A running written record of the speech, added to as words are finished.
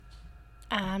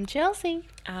I'm Chelsea,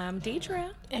 I'm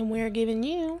Deidre. and we're giving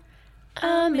you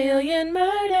A Million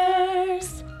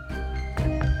Murders.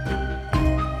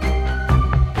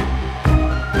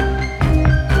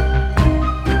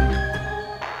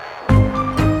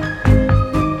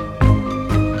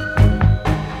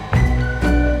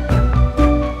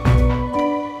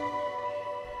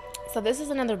 So this is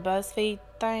another BuzzFeed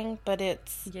thing, but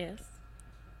it's Yes.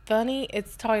 funny.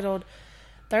 It's titled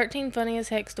 13 Funniest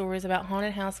Heck Stories About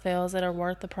Haunted House Fails That Are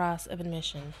Worth the Price of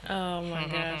Admission. Oh my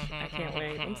gosh. I can't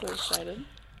wait. I'm so excited.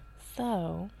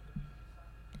 So,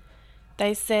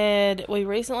 they said, we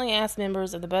recently asked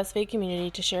members of the BuzzFeed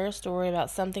community to share a story about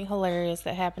something hilarious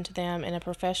that happened to them in a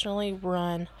professionally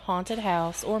run haunted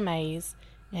house or maze.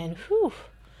 And whew,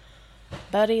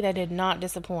 buddy, they did not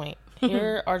disappoint.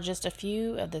 Here are just a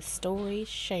few of the stories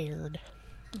shared.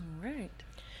 All right.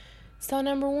 So,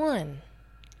 number 1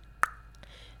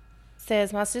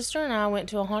 says, my sister and I went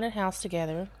to a haunted house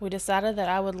together. We decided that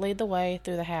I would lead the way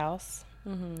through the house,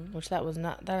 which that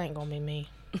ain't gonna be me.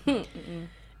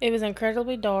 It was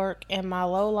incredibly dark, and my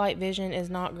low light vision is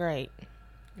not great.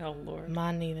 Oh, Lord.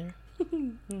 Mine neither.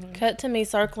 Cut to me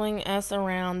circling us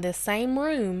around this same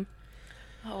room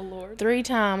Oh, Lord. 3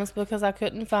 times because I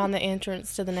couldn't find the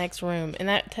entrance to the next room. And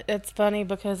that's funny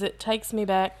because it takes me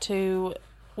back to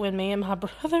when me and my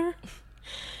brother,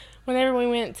 whenever we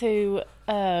went to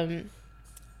the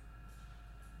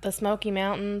Smoky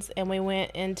Mountains and we went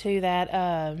into that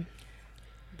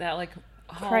That, like,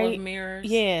 hall crate. of mirrors.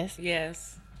 Yes.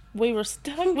 Yes. We were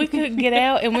stuck. We couldn't get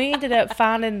out, and we ended up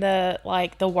finding the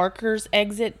workers'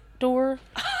 exit door.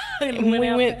 And we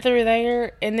went through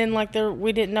there, and then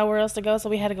we didn't know where else to go, so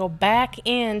we had to go back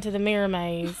into the mirror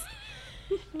maze.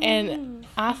 And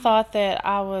I thought that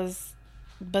I was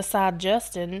beside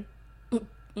Justin,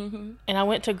 and I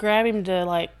went to grab him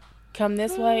to come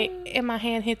this way, and my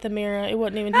hand hit the mirror. It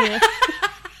wasn't even him.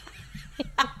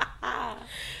 I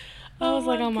was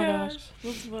like, oh my gosh.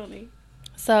 That's funny.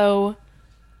 So,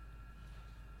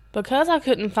 because I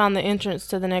couldn't find the entrance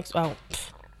to the next...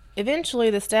 Eventually,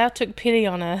 the staff took pity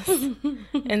on us,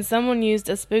 and someone used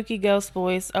a spooky ghost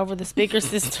voice over the speaker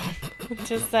system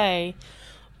to say,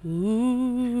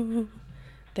 "Ooh,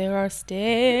 there are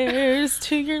stairs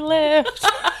to your left."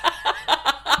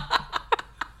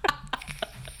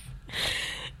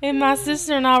 And my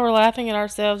sister and I were laughing at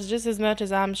ourselves just as much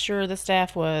as I'm sure the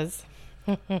staff was.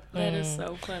 That is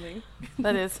so funny.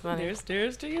 That is funny. There's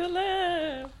stairs to your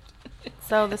left.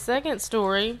 So the second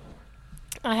story,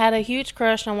 I had a huge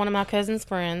crush on one of my cousin's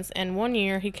friends, and one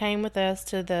year he came with us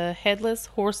to the Headless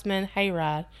Horseman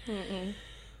hayride.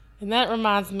 And that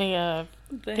reminds me of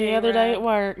the other day at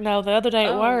work. No, the other day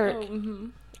at work,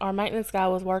 our maintenance guy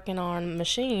was working on a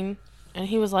machine, and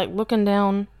he was looking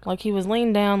down, he was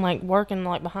leaned down, working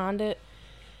behind it,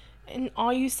 and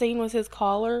all you seen was his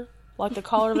collar. The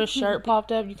collar of his shirt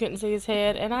popped up. You couldn't see his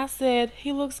head. And I said,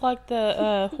 he looks like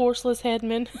the horseless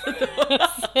headman.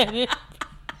 I said it.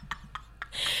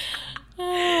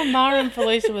 Oh, Myron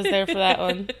Felicia was there for that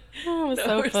one. Oh, it was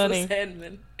so funny.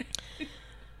 Headman.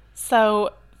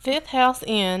 So, 5th house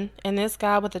in, and this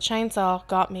guy with the chainsaw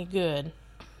got me good.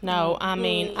 No, I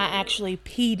actually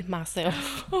peed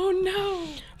myself. Oh, no.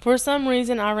 For some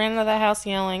reason, I ran out of the house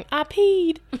yelling, "I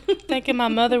peed," thinking my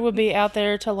mother would be out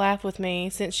there to laugh with me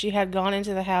since she had gone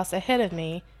into the house ahead of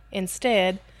me.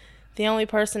 Instead, the only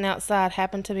person outside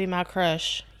happened to be my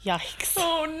crush. Yikes.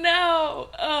 Oh, no.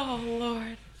 Oh,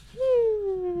 Lord.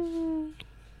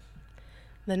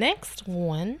 The next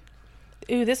one,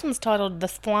 this one's titled The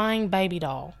Flying Baby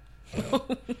Doll.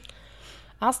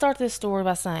 I'll start this story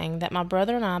by saying that my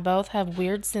brother and I both have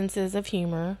weird senses of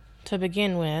humor to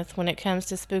begin with when it comes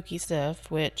to spooky stuff,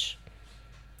 which,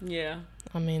 yeah,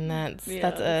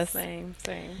 that's us. Same.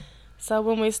 So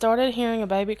when we started hearing a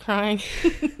baby crying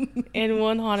in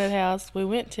one haunted house we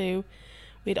went to,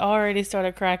 we'd already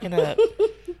started cracking up.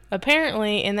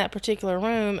 Apparently, in that particular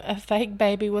room, a fake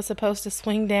baby was supposed to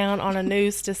swing down on a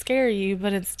noose to scare you,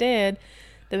 but instead,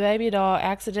 the baby doll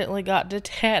accidentally got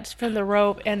detached from the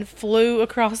rope and flew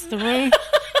across the room.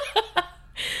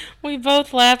 We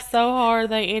both laughed so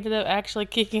hard they ended up actually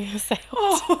kicking us out.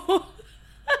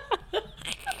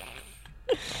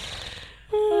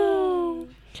 Oh.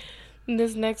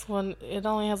 This next one, it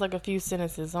only has a few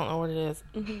sentences. I don't know what it is.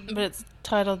 But it's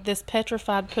titled This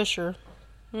Petrified Pusher.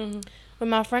 When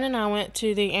my friend and I went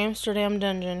to the Amsterdam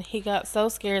dungeon, he got so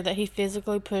scared that he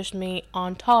physically pushed me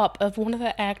on top of one of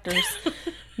the actors,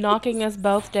 knocking us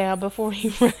both down before he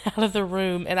ran out of the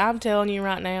room. And I'm telling you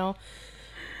right now,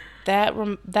 that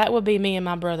would be me and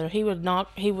my brother. He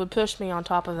would push me on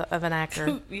top of an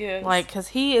actor. Yes. Like, because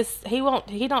he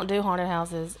don't do haunted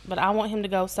houses, but I want him to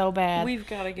go so bad. We've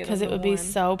got to get him because it would be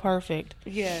so perfect.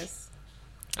 Yes.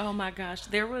 Oh my gosh.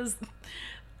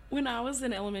 When I was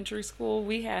in elementary school,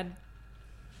 we had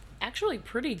actually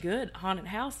pretty good haunted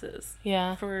houses.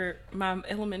 Yeah. For my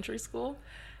elementary school.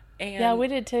 And yeah, we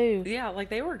did too. Yeah, like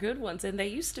they were good ones. And they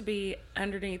used to be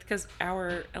underneath, because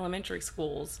our elementary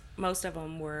schools, most of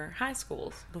them were high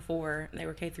schools before they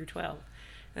were K through 12.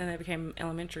 And then they became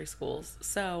elementary schools.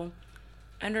 So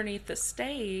underneath the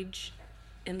stage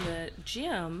in the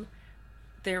gym,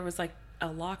 there was like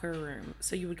a locker room.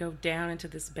 So you would go down into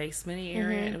this basement-y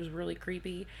area, and it was really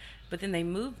creepy. But then they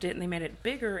moved it and they made it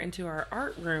bigger into our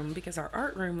art room, because our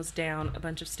art room was down a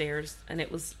bunch of stairs and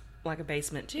it was like a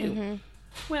basement too.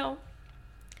 Well,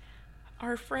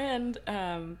 our friend's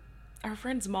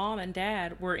mom and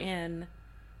dad were in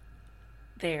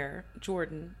there.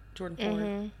 Jordan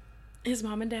Ford. His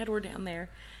mom and dad were down there,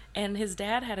 and his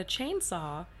dad had a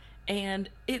chainsaw, and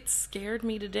it scared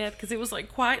me to death because it was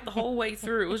like quiet the whole way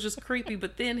through. It was just creepy.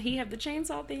 But then he had the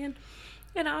chainsaw at the end,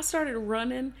 and I started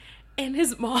running. And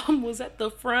his mom was at the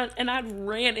front, and I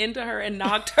ran into her and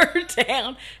knocked her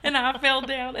down, and I fell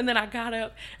down, and then I got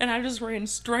up, and I just ran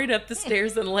straight up the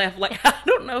stairs and left. Like, I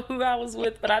don't know who I was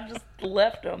with, but I just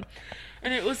left them.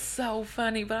 And it was so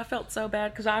funny, but I felt so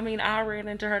bad, because, I ran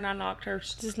into her, and I knocked her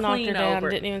just knocked her down,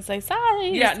 didn't even say sorry.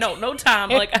 Yeah, no time.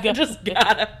 Like, I just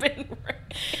got up and ran.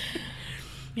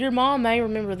 Your mom may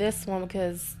remember this one,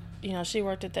 because, she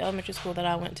worked at the elementary school that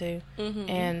I went to,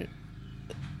 and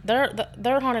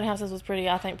their haunted houses was pretty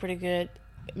good.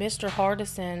 Mr.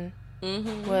 Hardison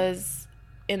was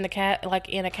in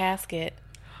in a casket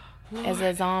as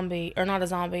a zombie, or not a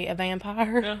zombie, a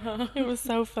vampire. It was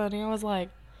so funny. I was like,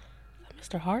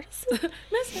 Mr. Hardison?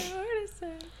 Mr.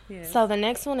 Hardison. Yes. So the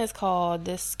next one is called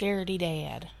The Scaredy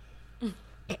Dad.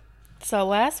 So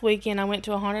last weekend I went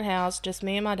to a haunted house, just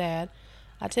me and my dad.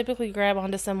 I typically grab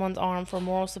onto someone's arm for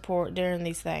moral support during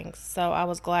these things, so I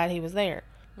was glad he was there.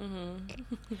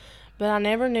 But I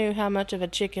never knew how much of a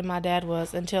chicken my dad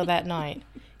was until that night.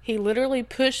 He literally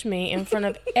pushed me in front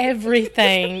of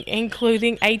everything,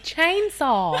 including a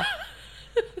chainsaw.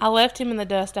 I left him in the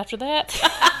dust after that.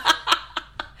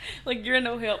 Like, you're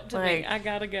no help to me. I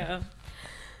gotta go.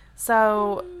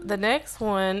 So the next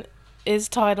one is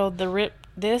titled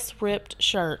This Ripped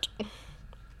Shirt.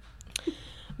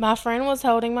 My friend was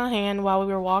holding my hand while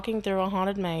we were walking through a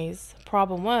haunted maze.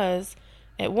 Problem was,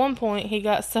 at one point, he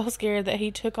got so scared that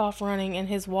he took off running, and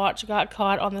his watch got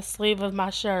caught on the sleeve of my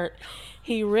shirt.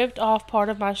 He ripped off part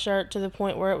of my shirt to the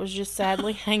point where it was just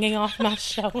sadly hanging off my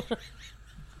shoulder.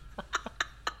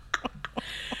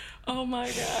 Oh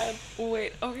my God.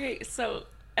 Wait, okay, so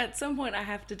at some point I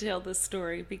have to tell this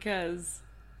story, because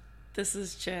this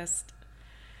is just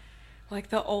like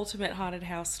the ultimate haunted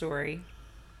house story.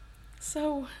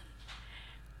 So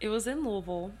it was in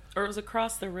Louisville, or it was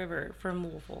across the river from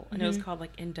Louisville, and it was called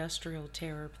like Industrial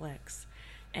Terrorplex.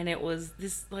 And it was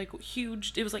this like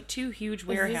huge, it was like two huge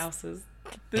warehouses.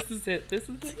 This is it.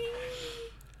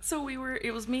 So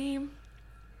it was me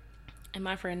and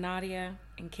my friend Nadia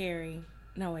and Carrie.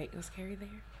 No, wait, was Carrie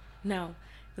there? No,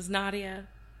 it was Nadia,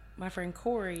 my friend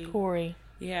Corey.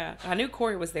 Yeah, I knew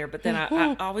Corey was there, but then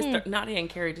I always, Nadia and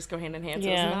Carrie just go hand in hand. So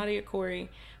it was Nadia,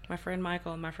 Corey, my friend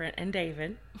Michael, and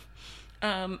David.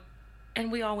 And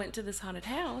we all went to this haunted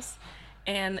house,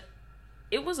 and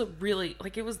it was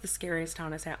it was the scariest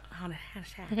haunted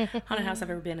house I've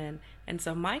ever been in. And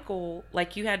so Michael,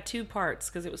 like, you had two parts,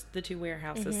 because it was the two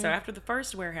warehouses. So after the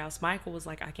first warehouse, Michael was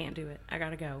like, I can't do it. I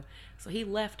gotta go. So he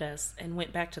left us and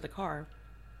went back to the car,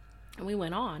 and we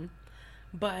went on.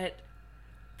 But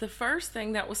the first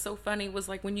thing that was so funny was,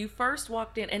 like, when you first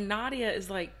walked in, and Nadia is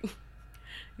like,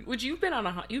 you've been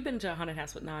to a haunted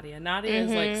house with Nadia. Nadia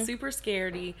is like super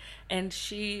scaredy, and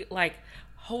she like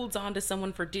holds on to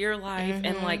someone for dear life,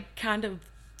 and like kind of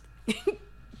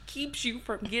keeps you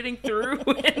from getting through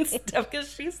and stuff,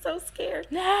 because she's so scared.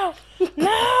 No.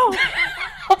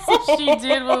 So she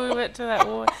did when we went to that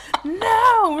one.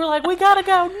 No, we're like, we gotta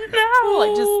go. No,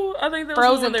 like just I think there was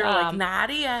frozen one there time. like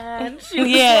Nadia, and she was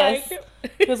Yes,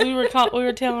 like, because we were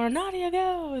telling her, Nadia,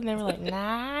 go, and they were like,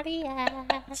 Nadia.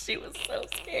 she was so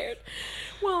scared.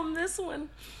 Well, in this one,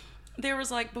 there was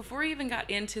like, before you even got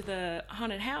into the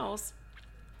haunted house,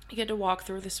 you had to walk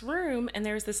through this room, and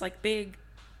there's this like big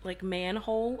like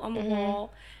manhole on the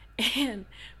wall, and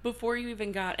before you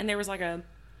even got, and there was like a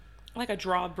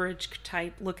drawbridge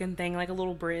type looking thing, like a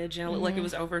little bridge, and it looked like it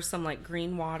was over some like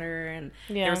green water, and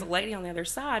there was a lady on the other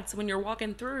side. So when you're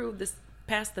walking through this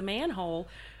past the manhole,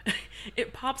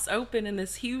 it pops open and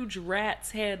this huge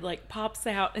rat's head like pops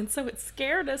out, and so it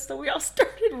scared us, so we all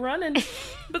started running.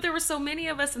 But there were so many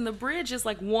of us, and the bridge is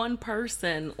like one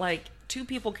person, like 2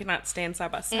 people cannot stand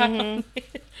side by side on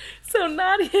it. So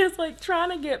Nadia's like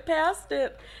trying to get past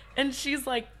it, and she's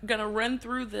like gonna run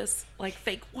through this like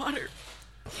fake water.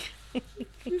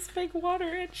 This fake water,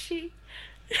 and she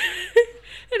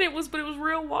and it was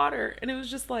real water, and it was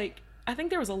just like, I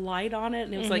think there was a light on it,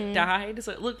 and it was like dyed,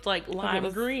 so it looked like lime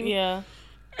green. Yeah.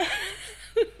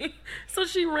 So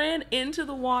she ran into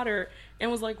the water and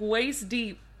was like waist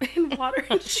deep in water,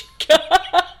 and she got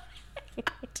out.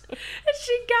 And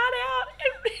she got out,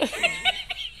 and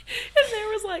there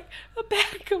was like a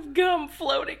bag of gum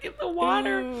floating in the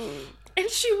water. And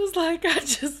she was like, I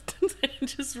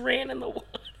just ran in the water.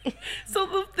 So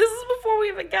this is before we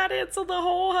even got in. So the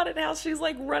whole haunted house, she's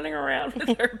like running around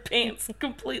with her pants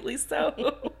completely soaked.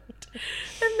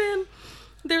 And then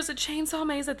there's a chainsaw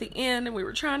maze at the end, and we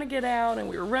were trying to get out, and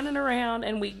we were running around,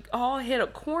 and we all hit a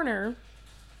corner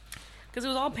because it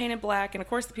was all painted black. And of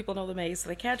course the people know the maze, so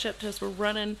they catch up to us. We're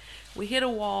running, we hit a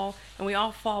wall, and we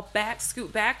all fall back,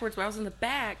 scoot backwards. But I was in the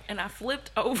back, and I flipped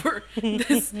over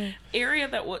this area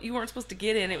that you weren't supposed to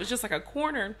get in. It was just like a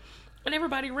corner, and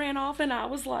everybody ran off, and I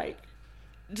was like,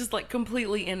 just like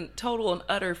completely in total and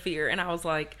utter fear. And I was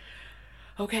like,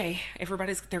 okay,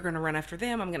 they're going to run after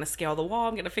them. I'm going to scale the wall.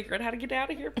 I'm going to figure out how to get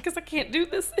out of here because I can't do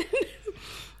this.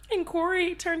 And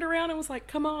Corey turned around and was like,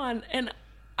 come on. And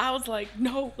I was like,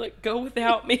 no, like, go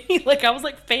without me. Like, I was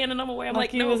like fanning them away. I'm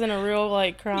like, he no. was in a real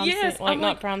like crime Yes, scene. Like, I'm not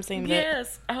like, crime scene, but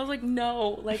yes. I was like,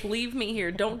 no, like, leave me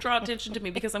here. Don't draw attention to me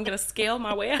because I'm going to scale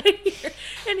my way out of here.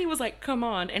 And he was like, come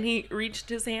on. And he reached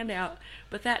his hand out.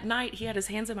 But that night, he had his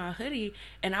hands in my hoodie,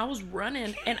 and I was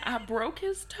running, and I broke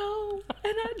his toe. And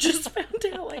I just found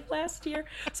out, like, last year.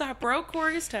 So I broke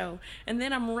Corey's toe, and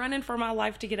then I'm running for my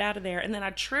life to get out of there. And then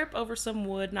I trip over some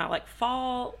wood, and I, like,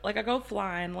 fall. Like, I go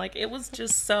flying. Like, it was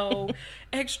just so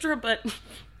extra. But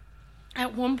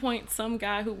at one point, some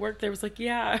guy who worked there was like,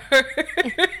 yeah, I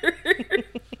heard.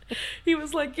 He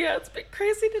was like, yeah, it's been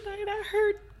crazy tonight. I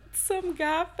heard some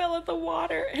guy fell in the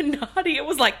water, and Nadia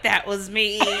was like, that was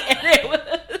me. And it was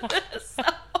so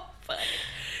funny.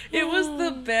 It was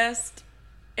the best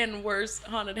and worst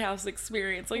haunted house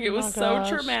experience. Like, it was so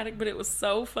traumatic, but it was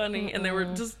so funny, and there were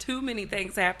just too many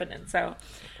things happening. So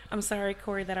I'm sorry,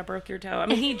 Corey, that I broke your toe.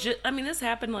 I mean, this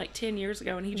happened like 10 years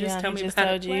ago, and he just told me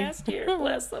about it last year.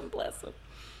 Bless him.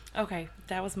 Okay,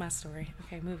 that was my story.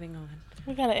 Okay, moving on.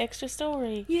 We got an extra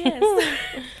story. Yes.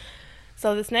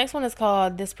 So this next one is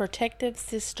called This Protective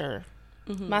Sister.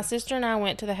 Mm-hmm. My sister and I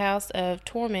went to the House of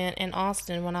Torment in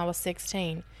Austin when I was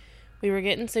 16. We were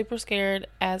getting super scared,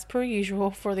 as per usual,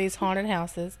 for these haunted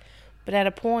houses. But at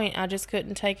a point, I just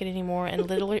couldn't take it anymore and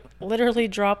literally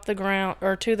dropped to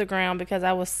the ground because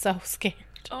I was so scared.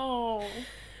 Oh.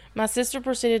 My sister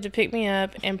proceeded to pick me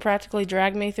up and practically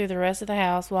drag me through the rest of the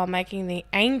house while making the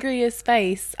angriest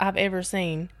face I've ever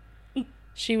seen.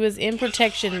 She was in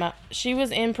protection mode.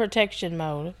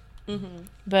 Mm-hmm.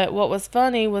 But what was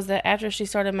funny was that after she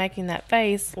started making that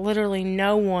face, literally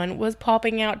no one was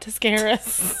popping out to scare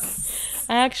us.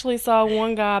 I actually saw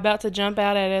one guy about to jump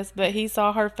out at us, but he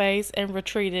saw her face and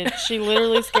retreated. She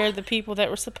literally scared the people that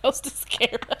were supposed to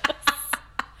scare us.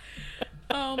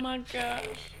 Oh my gosh.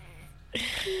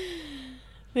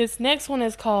 This next one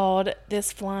is called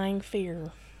This Flying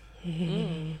Fear.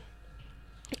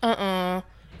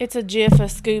 It's a gif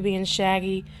of Scooby and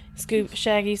Shaggy.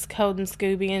 Shaggy's holding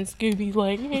Scooby, and Scooby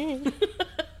like...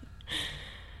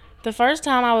 The first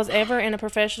time I was ever in a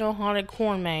professional haunted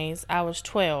corn maze, I was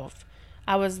 12.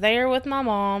 I was there with my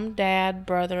mom, dad,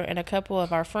 brother, and a couple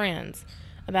of our friends.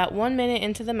 About 1 minute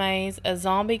into the maze, a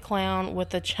zombie clown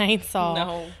with a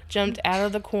chainsaw jumped out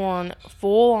of the corn,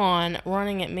 full on,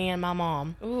 running at me and my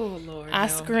mom. Oh, Lord. I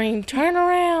screamed, "Turn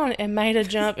around!" and made a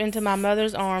jump into my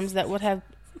mother's arms that would have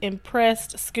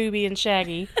impressed Scooby and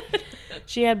Shaggy.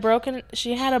 She had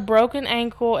a broken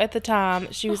ankle at the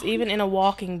time. She was even in a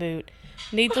walking boot.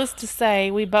 Needless to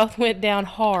say, we both went down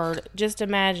hard. Just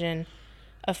imagine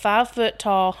a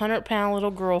 5-foot-tall, 100-pound little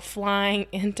girl flying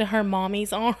into her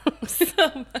mommy's arms.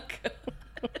 Oh my God.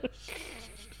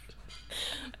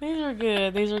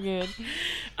 These are good.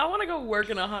 I want to go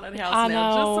work in a haunted house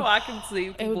now, just so I can see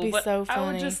people. It would be so funny.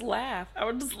 I would just laugh.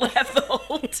 The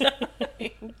whole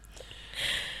time.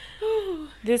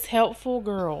 This helpful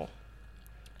girl.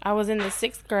 I was in the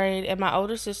 6th grade, and my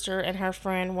older sister and her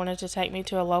friend wanted to take me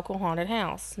to a local haunted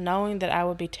house, knowing that I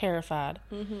would be terrified.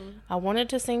 Mm-hmm. I wanted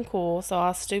to seem cool, so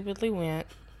I stupidly went.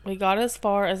 We got as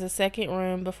far as the second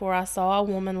room before I saw a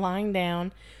woman lying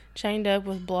down, chained up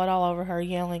with blood all over her,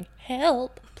 yelling,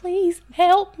 "Help! Please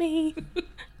help me!"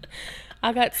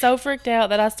 I got so freaked out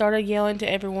that I started yelling to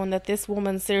everyone that this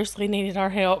woman seriously needed our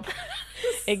help.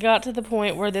 It got to the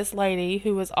point where this lady,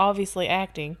 who was obviously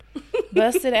acting,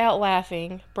 busted out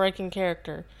laughing, breaking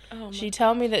character. She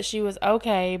told me that she was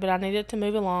okay, but I needed to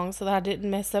move along so that I didn't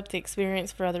mess up the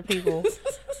experience for other people.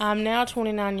 I'm now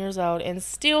 29 years old and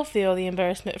still feel the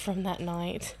embarrassment from that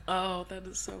night. Oh, that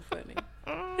is so funny.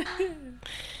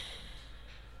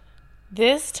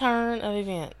 This turn of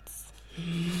events.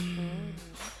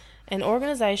 An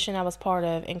organization I was part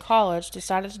of in college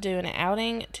decided to do an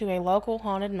outing to a local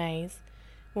haunted maze.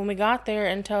 When we got there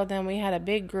and told them we had a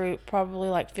big group, probably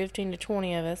like 15 to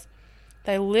 20 of us,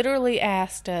 they literally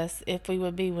asked us if we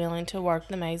would be willing to work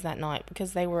the maze that night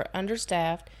because they were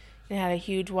understaffed and had a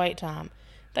huge wait time.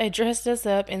 They dressed us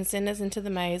up and sent us into the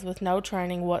maze with no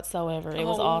training whatsoever. It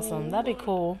was awesome. That'd be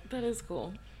cool. That is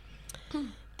cool.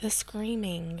 The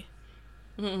screaming.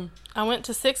 I went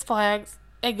to Six Flags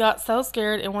and got so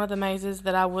scared in one of the mazes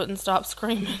that I wouldn't stop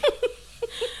screaming.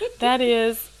 That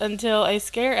is until a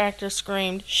scare actor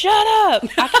screamed, "Shut up!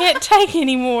 I can't take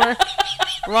anymore!"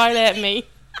 right at me.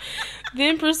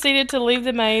 Then proceeded to leave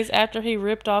the maze after he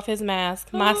ripped off his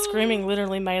mask. My screaming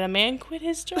literally made a man quit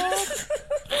his job.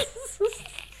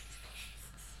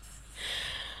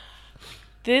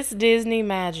 This Disney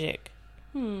magic.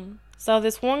 So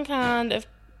this one kind of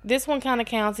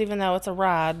counts even though it's a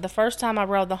ride. The first time I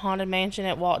rode the Haunted Mansion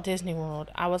at Walt Disney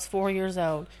World, I was 4 years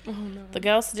old. Oh, no. The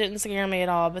ghosts didn't scare me at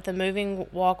all, but the moving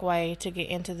walkway to get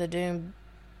into the Doom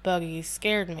buggy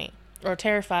scared me, or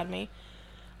terrified me.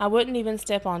 I wouldn't even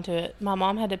step onto it. My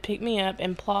mom had to pick me up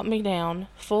and plop me down,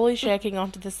 fully shaking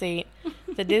onto the seat.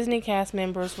 The Disney cast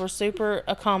members were super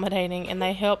accommodating and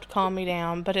they helped calm me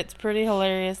down, but it's pretty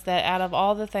hilarious that out of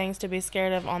all the things to be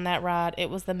scared of on that ride, it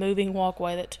was the moving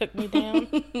walkway that took me down.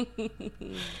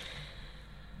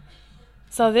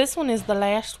 So this one is the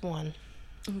last one.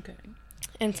 Okay.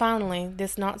 And finally,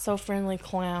 this not so friendly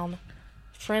clown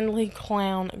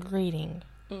greeting.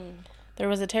 There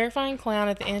was a terrifying clown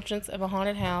at the entrance of a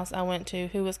haunted house I went to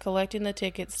who was collecting the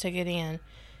tickets to get in,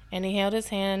 and he held his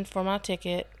hand for my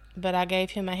ticket, but I gave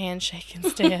him a handshake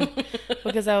instead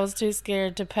because I was too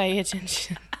scared to pay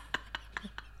attention.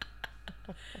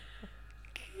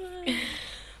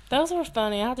 Those were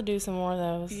funny. I have to do some more of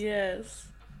those. Yes.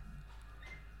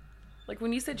 Like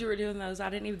when you said you were doing those, I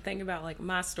didn't even think about like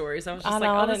my stories. I was just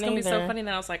like, this is going to be so funny. And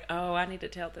then I was like, oh, I need to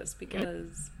tell this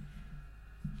because...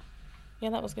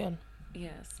 Yeah, that was good.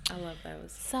 Yes, I love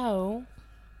those. So,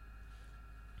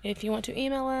 if you want to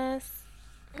email us,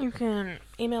 you can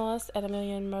email us at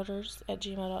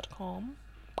amillionmurders@gmail.com.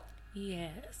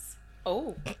 Yes.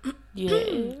 Oh.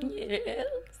 Yes. Yes.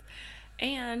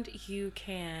 And you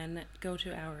can go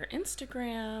to our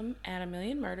Instagram at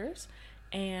amillionmurders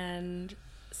and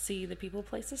see the people,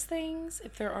 places, things,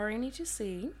 if there are any to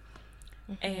see.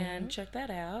 And check that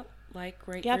out. Like,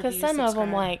 rate, yeah, because some subscribe. of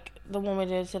them, like the one we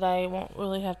did today, won't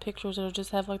really have pictures. It'll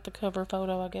just have like the cover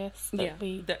photo, I guess.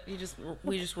 We just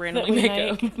randomly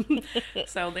make up.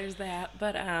 So there's that.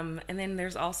 But and then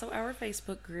there's also our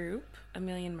Facebook group, A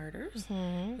Million Murders,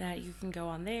 that you can go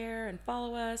on there and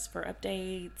follow us for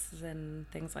updates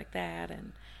and things like that.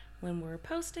 And when we're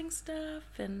posting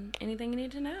stuff and anything you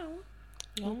need to know,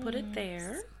 we'll put it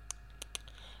there.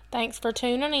 Thanks for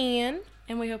tuning in.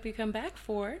 And we hope you come back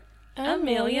for a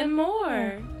million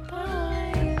more.